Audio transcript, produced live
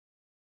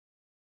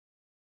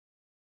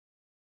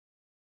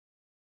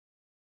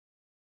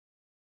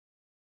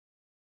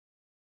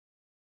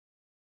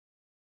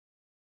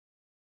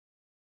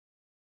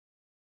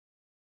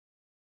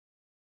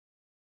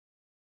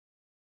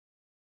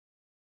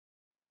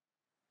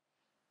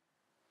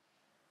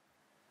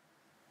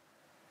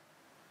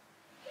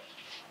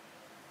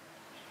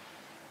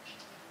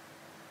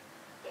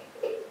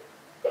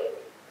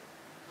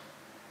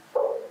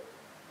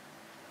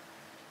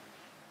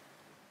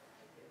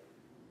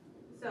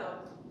So,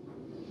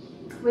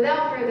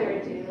 without further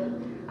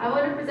ado, I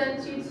want to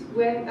present you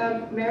with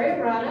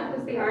Marium Rana,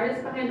 who's the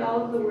artist behind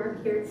all of the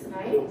work here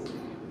tonight.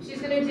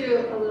 She's going to do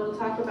a little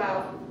talk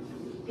about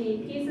the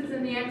pieces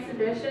in the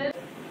exhibition,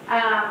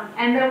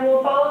 and then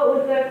we'll follow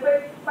it with a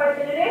quick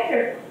question and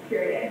answer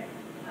period.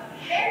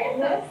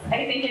 I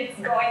think it's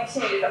going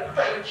to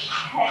approach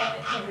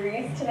 10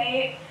 degrees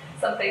tonight,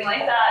 something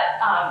like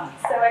that.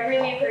 So I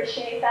really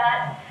appreciate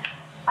that.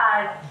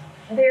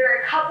 There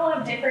are a couple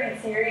of different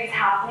series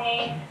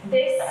happening.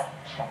 This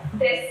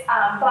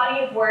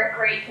body of work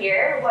right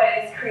here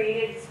was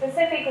created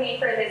specifically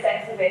for this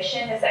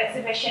exhibition. This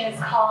exhibition is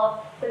called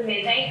The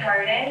Midnight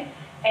Garden.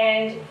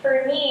 And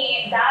for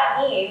me,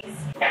 that means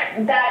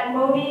that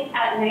moment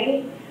at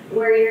night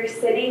where you're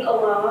sitting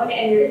alone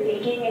and you're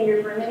thinking and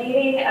you're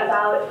ruminating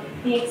about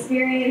the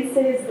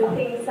experiences, the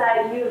things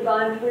that you have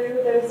gone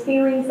through, those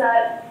feelings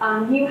that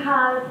you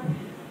have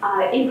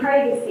in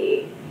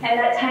privacy. And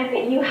that time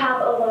that you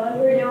have alone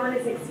where no one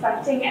is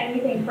expecting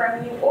anything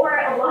from you, or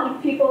a lot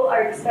of people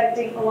are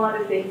expecting a lot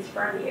of things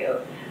from you,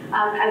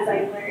 as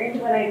I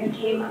learned when I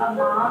became a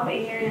mom a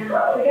year and a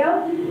half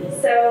ago.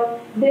 So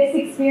this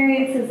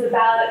experience is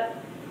about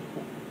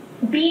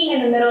being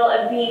in the middle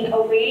of being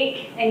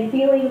awake and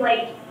feeling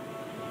like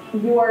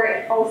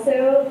you're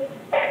also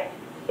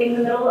in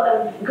the middle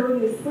of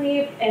going to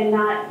sleep, and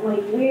that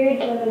like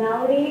weird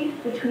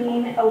liminality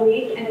between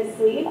awake and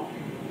asleep.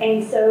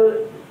 And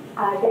so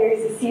there's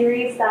a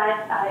series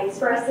that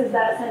expresses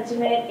that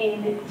sentiment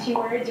in 2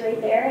 words right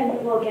there,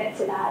 and we'll get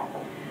to that.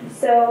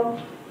 So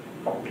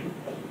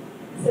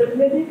the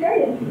Midnight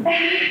Garden.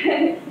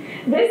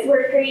 This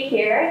work right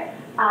here,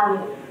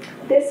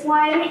 this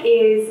one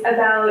is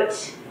about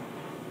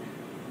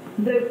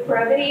the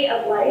brevity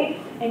of life,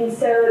 and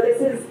so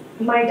this is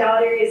my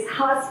daughter's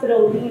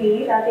hospital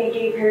beanie that they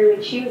gave her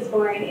when she was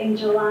born in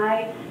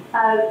July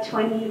of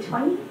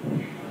 2020,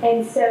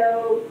 and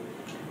so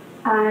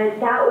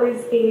that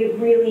was a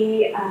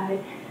really, I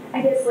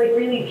guess, like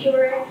really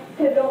pure,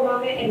 pivotal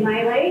moment in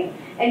my life.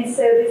 And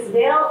so this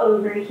veil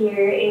over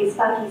here is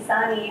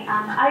Pakistani.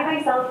 I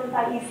myself am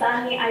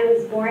Pakistani. I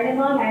was born in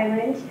Long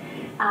Island,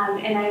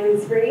 and I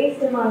was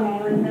raised in Long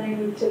Island. Then I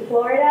moved to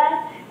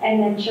Florida,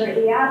 and then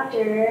shortly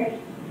after,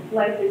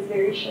 life is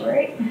very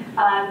short.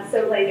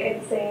 So like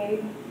I'd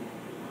say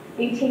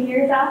 18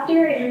 years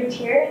after, I moved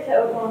here to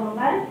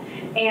Oklahoma,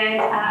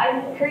 and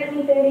I'm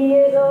currently 30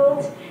 years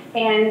old,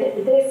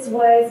 and this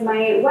was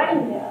my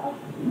wedding veil.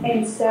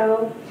 And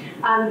so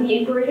the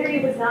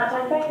embroidery was not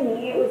done by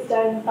me, it was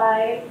done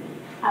by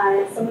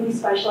someone who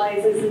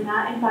specializes in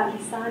that in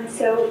Pakistan.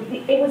 So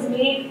it was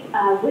made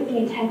with the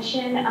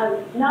intention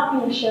of not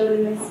being shown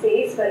in this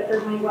space, but for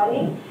my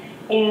wedding.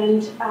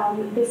 And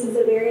this is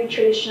a very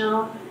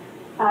traditional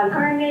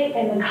garment,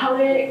 and the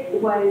color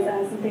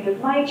was something of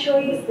my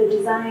choice. The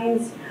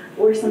designs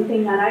were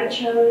something that I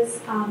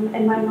chose,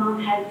 and my mom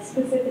had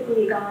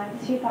specifically gone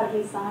to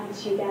Pakistan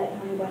to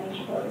get my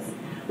wedding clothes,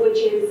 which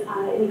is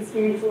an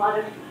experience a lot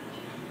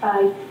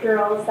of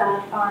girls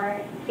that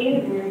are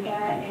in America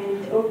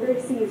and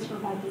overseas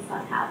from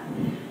Pakistan have.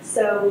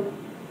 So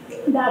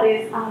that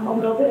is a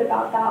little bit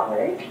about that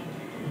work.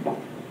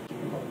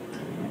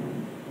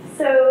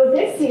 So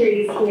this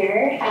series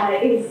here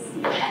is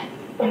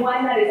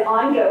one that is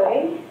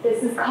ongoing.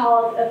 This is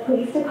called A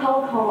Place to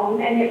Call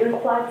Home, and it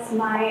reflects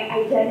my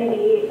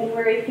identity and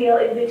where I feel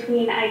in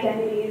between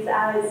identities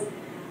as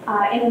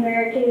an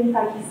American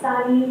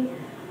Pakistani,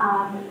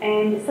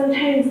 and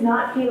sometimes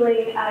not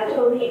feeling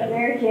totally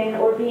American,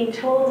 or being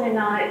told I'm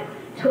not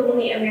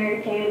totally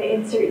American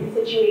in certain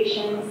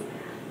situations,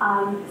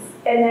 and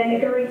then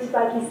going to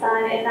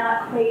Pakistan and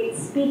not quite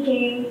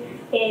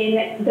speaking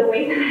in the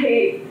way that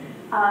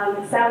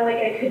I sound like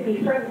I could be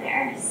from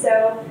there.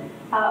 So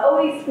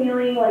always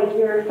feeling like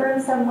you're from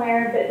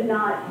somewhere, but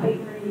not quite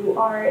where you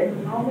are in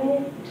the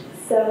moment.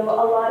 So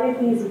a lot of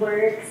these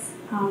works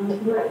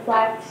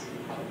reflect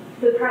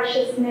the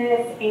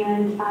preciousness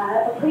and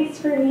a place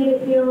for me to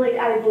feel like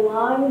I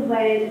belong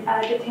when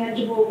the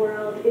tangible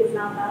world is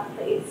not that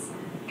place.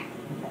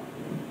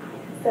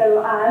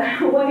 So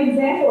one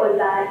example of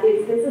that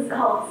is this is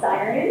called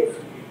Sirens,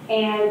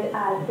 and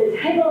the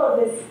title of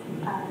this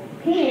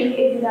painting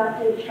is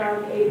adapted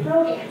from a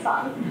Pearl Jam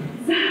song.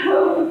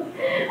 So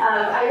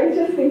I was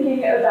just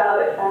thinking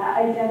about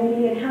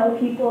identity and how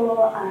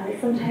people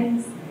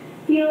sometimes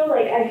feel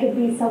like I could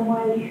be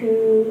someone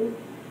who's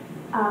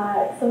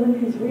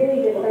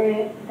really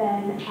different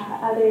than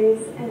others,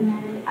 and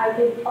then I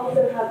could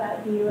also have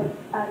that view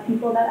of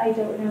people that I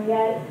don't know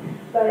yet,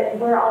 but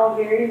we're all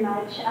very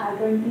much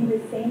going through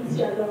the same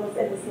struggles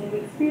and the same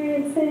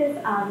experiences,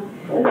 and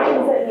the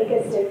things that make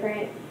us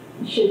different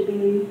should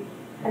be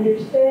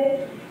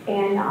understood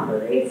and not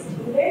erased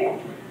either.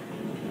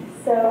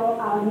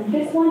 So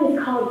this one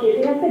is called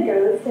Giving Up the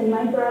Ghost, and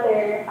my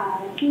brother,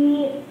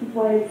 he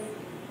was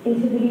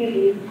into video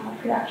game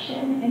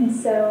production, and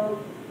so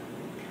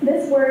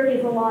this work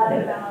is a lot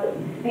about,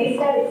 the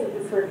aesthetics of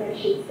this work, I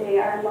should say,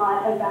 are a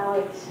lot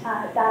about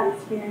that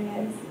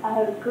experience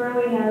of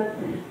growing up,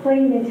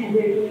 playing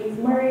Nintendo games,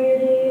 Mario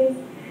games,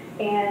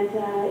 and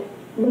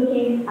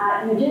looking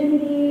at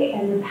modernity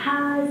and the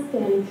past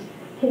and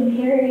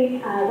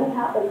comparing what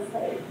that looks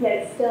like,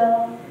 yet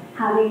still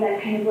having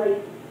that kind of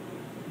like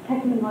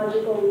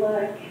technological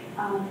look.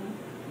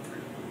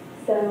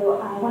 So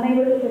when I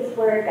look at this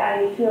work,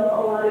 I feel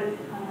a lot of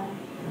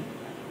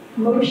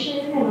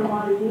motion and a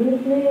lot of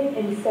movement,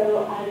 and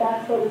so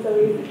that's what was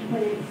always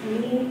important to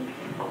me.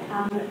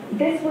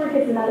 This work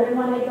is another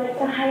one I'd like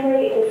to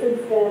highlight. This is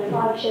the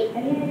flagship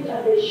image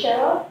of this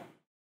show.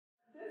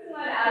 This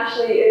one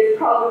actually is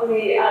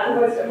probably the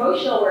most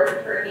emotional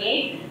work for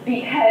me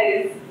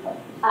because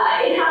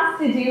it has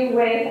to do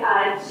with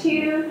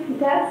two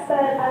deaths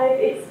that I've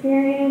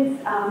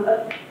experienced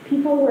of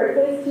people who are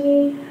close to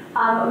me.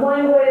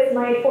 One was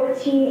my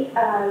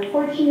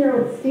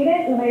 14-year-old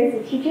student when I was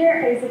a teacher.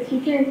 I was a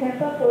teacher in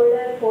Tampa,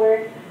 Florida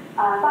for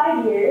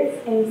 5 years,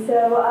 and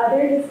so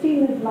there's a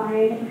student of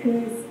mine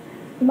whose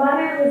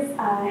mother was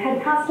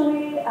had passed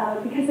away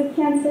because of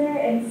cancer,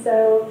 and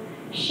so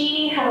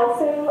she had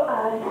also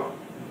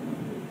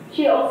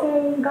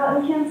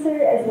gotten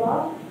cancer as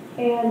well,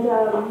 and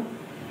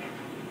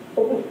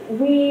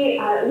we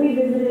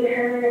visited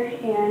her,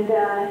 and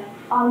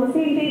on the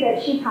same day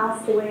that she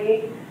passed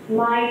away,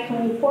 my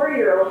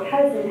 24-year-old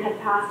cousin had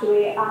passed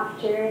away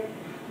after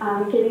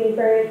giving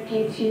birth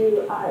due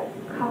to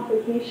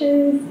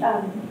complications.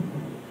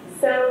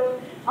 So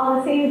on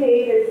the same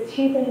day, those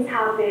two things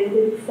happened,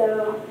 and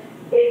so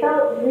it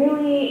felt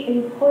really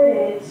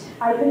important.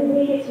 I couldn't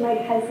make it to my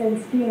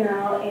cousin's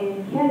funeral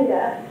in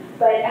Canada,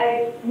 but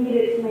I made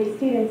it to my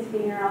student's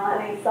funeral,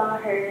 and I saw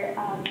her.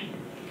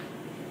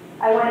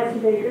 I went to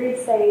the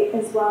gravesite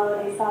as well,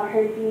 and I saw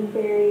her being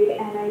buried,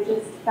 and I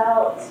just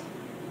felt.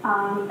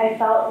 I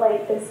felt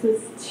like this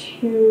was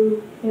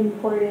too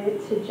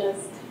important to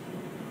just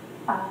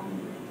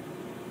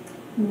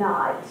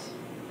not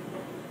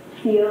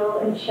feel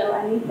and show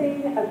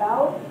anything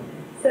about.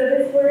 So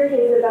this work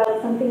is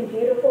about something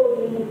beautiful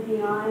being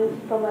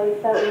beyond the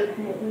life that we're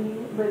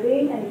currently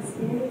living and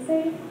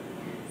experiencing.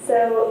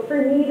 So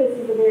for me, this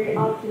is a very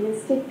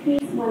optimistic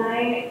piece. When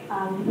I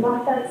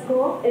left that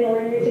school in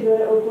order to go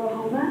to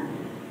Oklahoma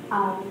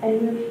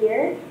and move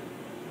here,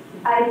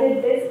 I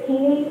did this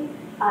painting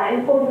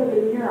in form of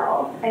a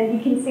mural, and you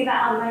can see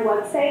that on my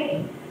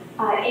website.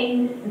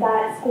 In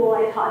that school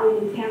I taught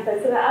in Tampa,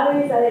 so that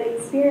others that had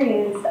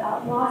experienced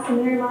loss in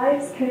their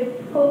lives could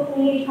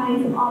hopefully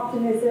find some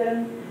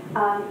optimism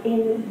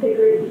in the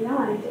great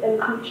beyond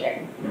and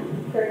future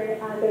for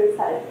those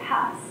that have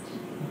passed.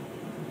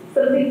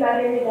 Something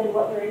better than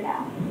what we're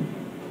now.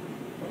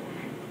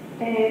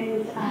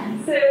 And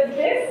so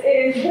this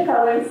is the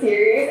Vellum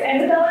series,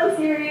 and the Vellum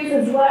series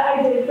is what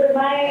I did for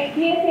my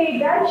BFA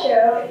grad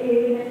show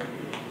in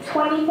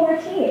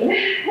 2014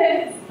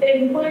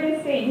 in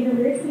Florida State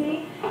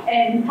University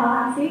in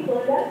Tallahassee,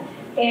 Florida.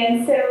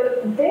 And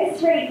so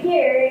this right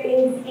here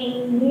is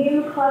a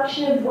new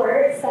collection of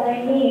works that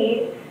I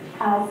made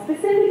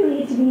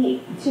specifically to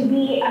be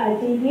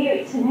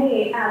debuted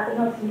tonight at the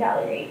Melton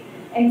Gallery.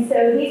 And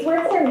so these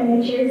works are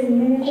miniatures, and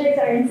miniatures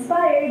are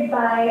inspired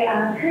by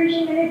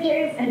Persian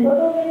miniatures and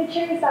Mughal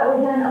miniatures that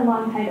were done a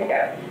long time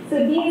ago.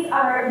 So these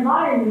are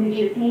modern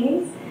miniature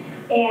paintings,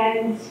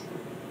 and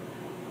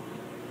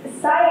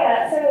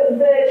Safiya, so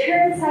the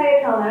term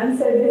Safiya,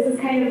 so this is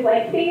kind of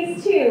like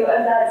phase 2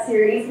 of that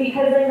series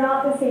because they're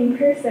not the same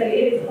person.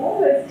 It is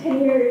almost 10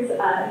 years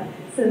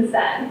since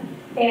then.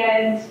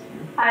 And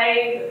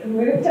I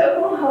moved to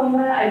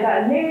Oklahoma, I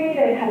got married,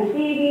 I had a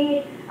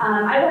baby,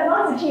 I've had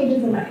lots of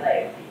changes in my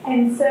life.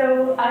 And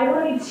so I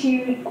wanted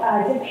to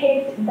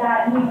depict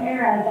that new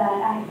era that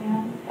I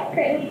am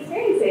currently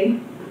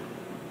experiencing.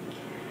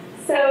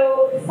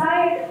 So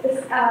Safiya, is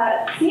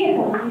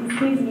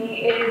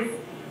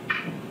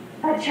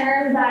a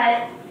term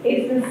that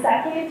is the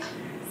second.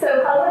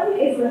 So column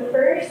is the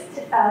first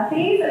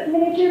phase of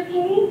miniature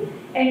painting,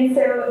 and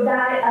so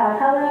that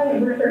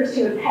column refers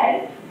to a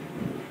pen.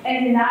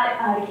 And in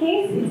that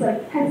case, it's like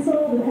the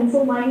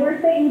pencil line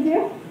work that you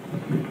do.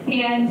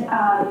 And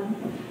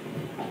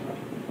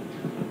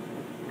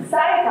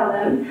Safiya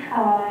column,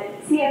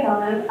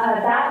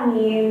 that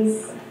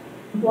means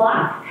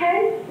block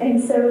pen, and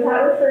so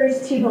that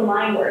refers to the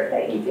line work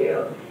that you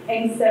do.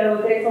 And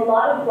so there's a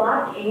lot of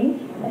black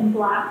ink and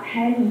black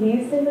pen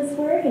used in this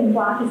work, and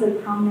black is a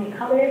prominent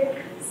color.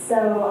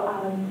 So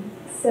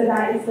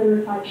that is the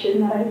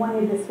reflection that I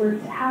wanted this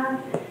work to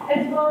have,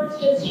 as well as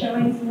just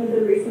showing some of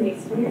the recent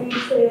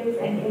experiences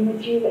and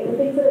imagery, the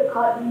things that have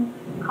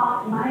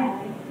caught my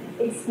eye,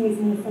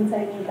 since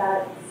I made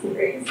that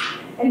series.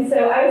 And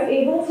so I was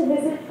able to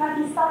visit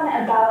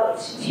Pakistan about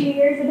 2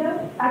 years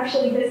ago.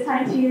 Actually, this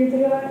time 2 years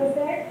ago I was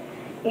there.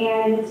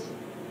 And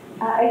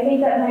I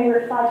think that my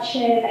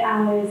reflection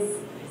as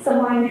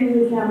someone who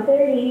is now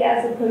 30,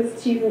 as opposed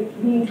to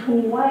being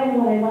 21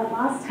 when I went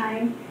last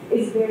time,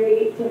 is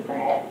very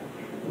different.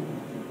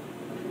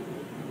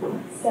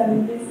 So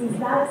this is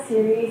that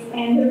series,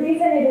 and the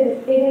reason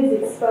it is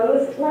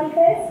exposed like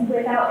this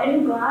without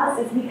any glass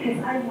is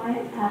because I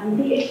want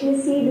the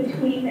intimacy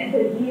between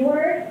the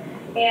viewer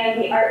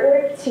and the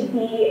artwork to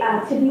be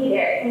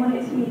there. I want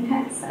it to be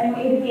intense. I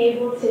want you to be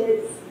able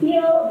to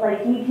feel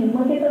like you can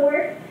look at the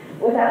work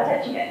without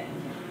touching it.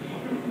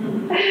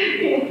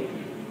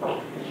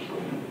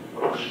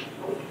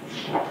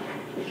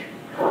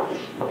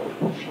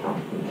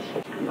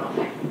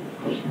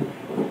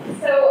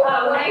 So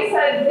when I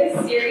said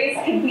this series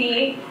could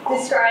be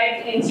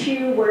described in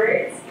 2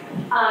 words,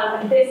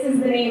 this is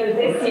the name of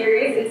this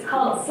series. It's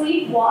called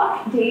Sleep,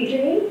 Walk,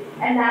 Daydream,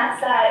 and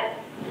that's that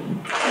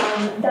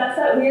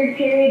weird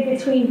period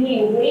between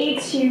being way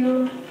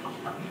too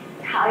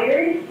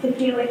tired to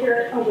feel like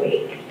you're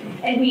awake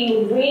and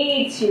being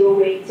way too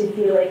awake to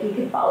feel like you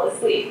could fall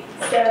asleep.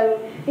 So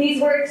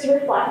these works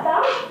reflect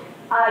that.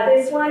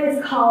 This one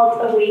is called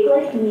Awake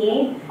Like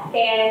Me,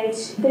 and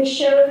this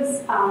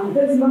shows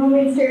those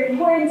moments during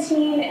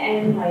quarantine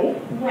and like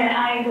when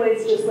I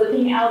was just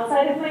looking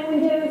outside of my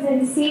windows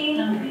and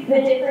seeing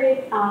the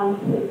different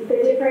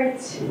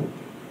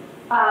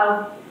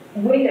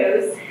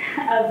windows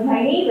of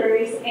my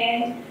neighbors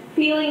and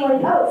feeling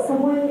like, oh,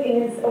 someone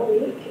is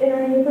awake in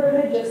our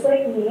neighborhood just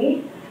like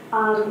me,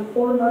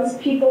 or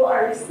most people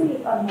are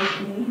asleep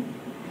unlike me.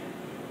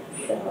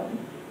 So.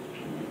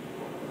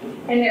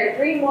 And there are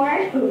 3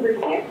 more over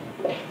here.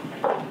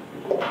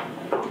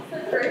 The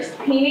first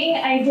painting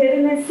I did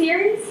in this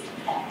series,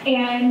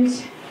 and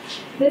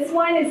this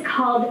one is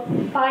called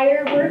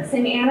Fireworks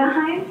in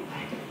Anaheim.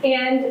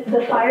 And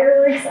the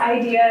fireworks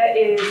idea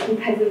is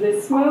because of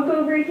the smoke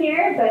over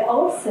here, but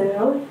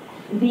also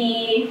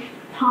the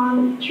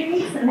palm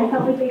trees, and I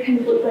felt like they kind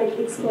of looked like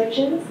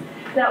explosions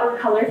that were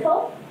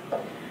colorful.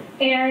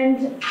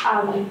 And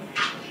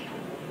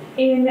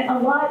in a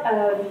lot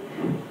of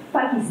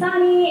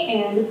Pakistani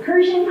and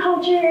Persian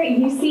culture,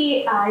 you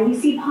see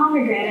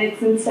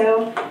pomegranates, and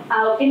so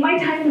in my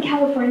time in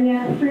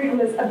California, fruit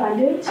was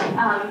abundant.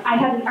 I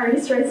had an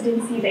artist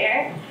residency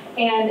there,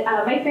 and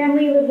my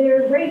family lived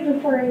there right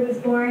before I was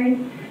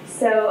born,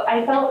 so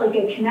I felt like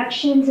a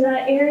connection to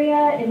that area,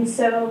 and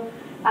so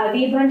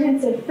the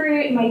abundance of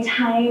fruit, my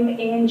time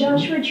in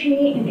Joshua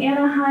Tree in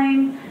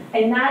Anaheim,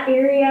 in that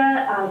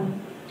area,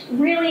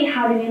 really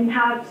had an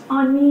impact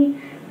on me.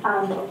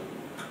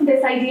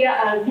 This idea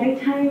of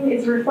nighttime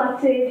is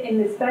reflected in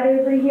this bed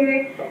over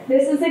here.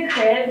 This is a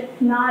crib,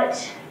 not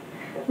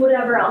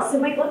whatever else it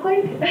might look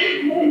like.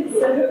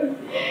 So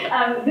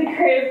the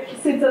crib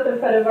sits at the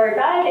foot of our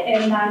bed,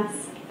 and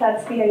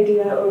that's the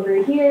idea over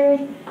here.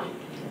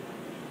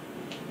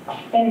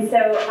 And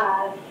so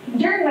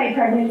during my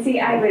pregnancy,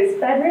 I was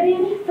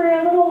bedridden for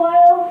a little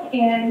while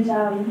and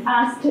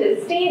asked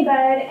to stay in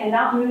bed and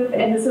not move,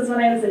 and this was when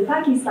I was in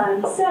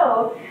Pakistan.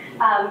 So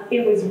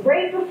it was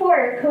right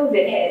before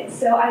COVID hit,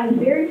 so I'm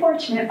very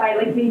fortunate by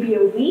like maybe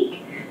a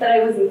week that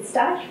I wasn't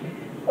stuck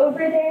over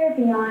there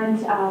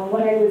beyond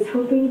what I was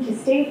hoping to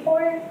stay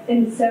for.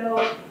 And so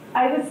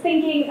I was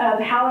thinking of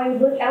how I would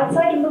look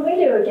outside of the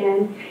window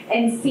again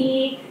and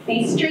see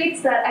these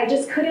streets that I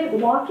just couldn't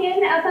walk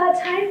in at that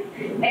time,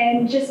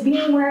 and just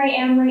being where I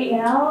am right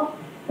now,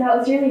 that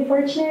was really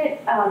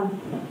fortunate.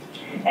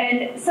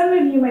 And some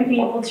of you might be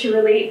able to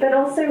relate, but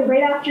also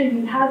right after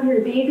you have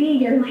your baby,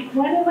 you're like,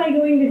 when am I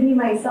going to be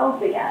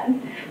myself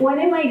again? When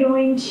am I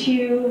going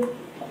to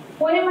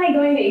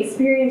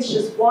experience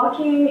just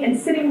walking and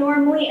sitting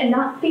normally and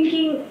not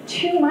thinking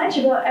too much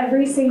about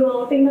every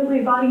single thing that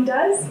my body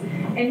does?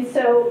 And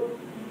so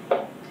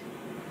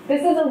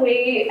this is a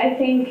way, I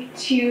think,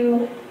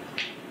 to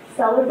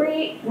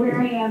celebrate where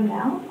I am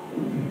now.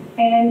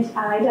 And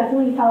I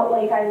definitely felt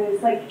like I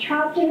was like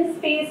trapped in a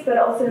space, but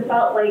also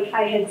felt like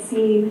I had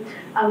seen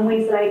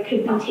ways that I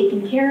could be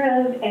taken care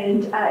of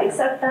and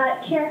accept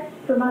that care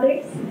from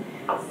others.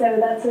 So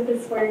that's what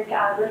this work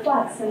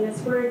reflects. And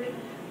this work,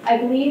 I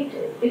believe,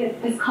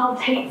 is called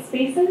Tight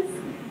Spaces.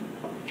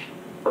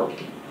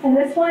 And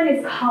this one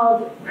is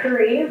called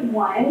Parade of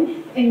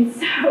One. And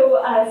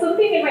so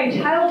something in my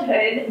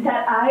childhood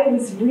that I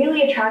was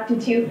really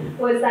attracted to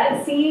was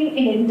that scene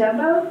in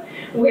Dumbo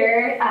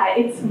where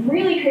it's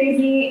really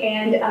crazy,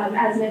 and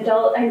as an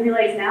adult I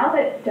realize now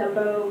that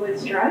Dumbo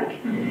was drunk.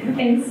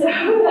 And so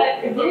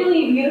that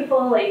really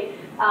beautiful like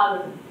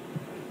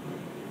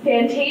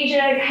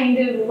Fantasia kind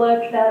of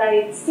look that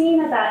I'd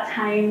seen at that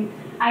time,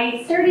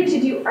 I started to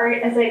do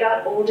art as I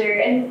got older,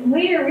 and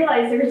later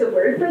realized there was a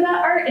word for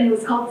that art, and it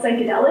was called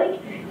psychedelic.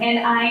 And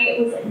I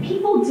was like,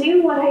 people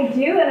do what I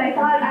do, and I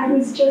thought I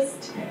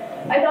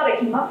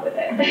came up with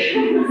it.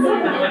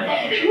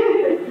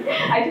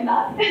 I did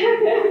not.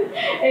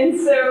 And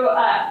so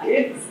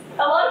a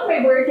lot of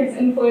my work is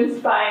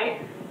influenced by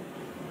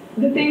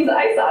the things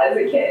I saw as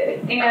a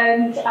kid.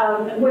 And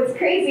what's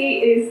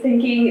crazy is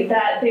thinking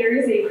that there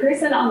is a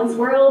person on this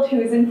world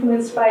who is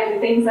influenced by the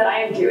things that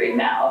I am doing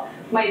now,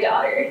 my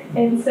daughter.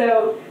 And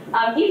so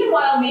even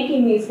while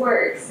making these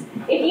works,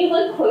 if you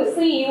look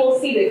closely, you will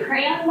see the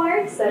crayon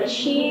marks that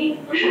she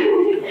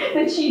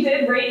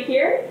did right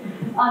here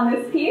on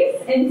this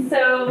piece. And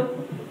so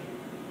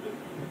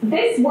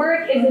this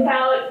work is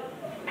about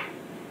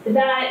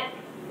that.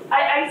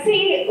 I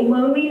see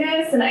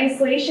loneliness and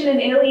isolation and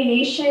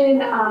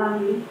alienation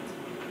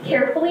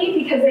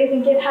carefully because I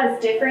think it has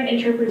different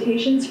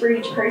interpretations for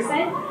each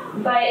person,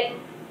 but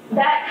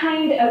that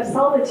kind of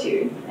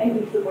solitude, I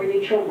think is a more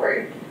neutral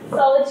word,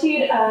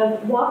 solitude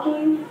of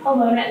walking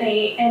alone at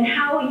night and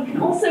how you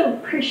can also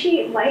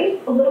appreciate life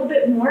a little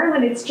bit more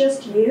when it's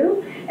just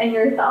you and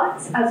your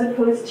thoughts as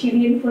opposed to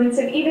the influence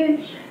of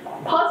even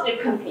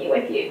positive company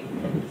with you.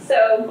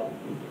 So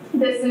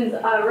this is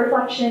a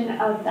reflection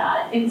of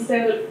that. And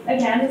so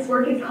again, this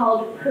work is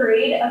called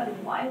Parade of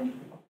One.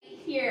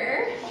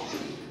 Here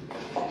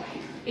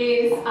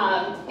is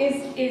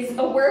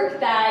a work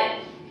that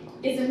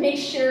is a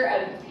mixture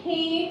of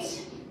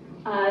paint,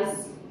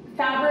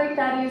 fabric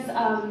that is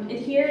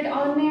adhered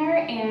on there,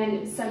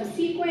 and some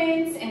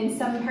sequins, and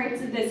some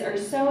parts of this are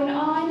sewn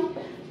on.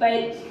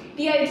 But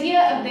the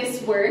idea of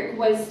this work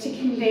was to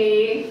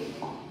convey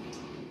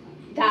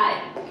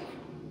that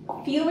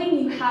feeling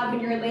you have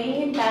when you're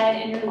laying in bed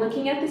and you're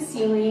looking at the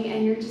ceiling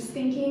and you're just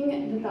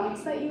thinking the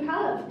thoughts that you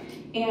have.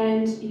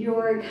 And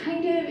you're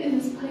kind of in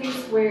this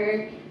place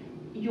where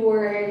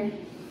you're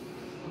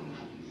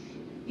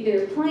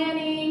either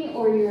planning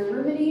or you're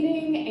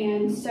ruminating,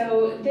 and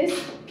so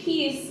this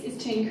piece is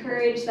to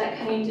encourage that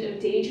kind of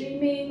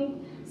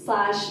daydreaming /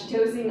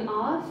 dozing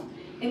off.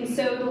 And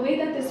so the way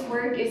that this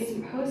work is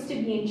supposed to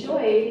be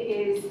enjoyed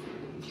is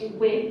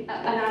with,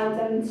 and I'll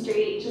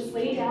demonstrate, just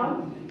lay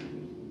down.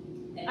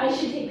 I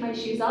should take my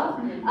shoes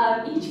off.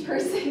 Each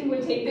person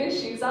would take their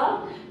shoes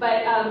off,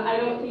 but I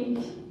don't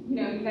think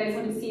you guys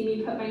want to see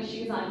me put my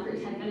shoes on for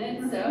 10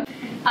 minutes.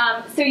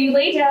 So you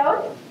lay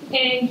down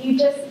and you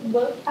just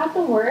look at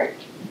the work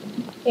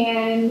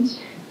and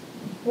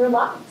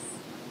relax.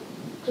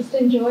 Just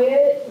enjoy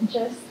it.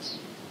 Just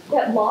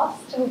get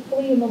lost,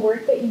 hopefully, in the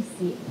work that you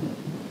see.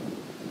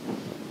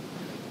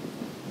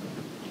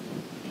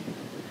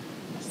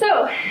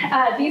 So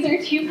these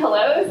are 2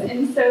 pillows,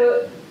 and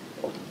so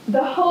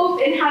the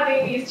hope in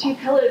having these 2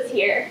 pillows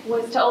here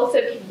was to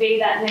also convey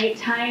that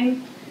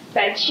nighttime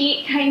bed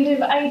sheet kind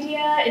of idea.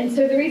 And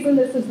so the reason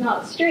this is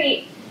not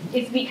straight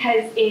is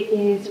because it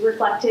is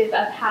reflective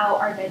of how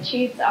our bed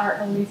sheets are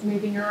always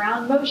moving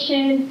around,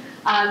 motion,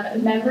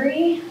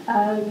 memory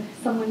of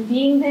someone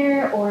being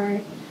there,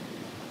 or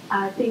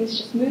things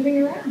just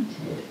moving around.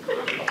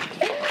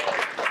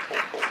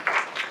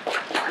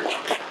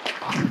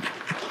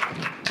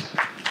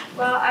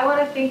 Well, I want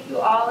to thank you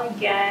all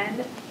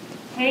again.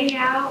 Hang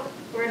out.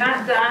 We're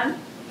not done,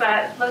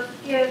 but let's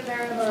give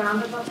Marium a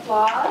round of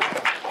applause.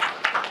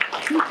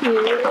 Thank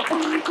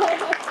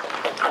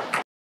you.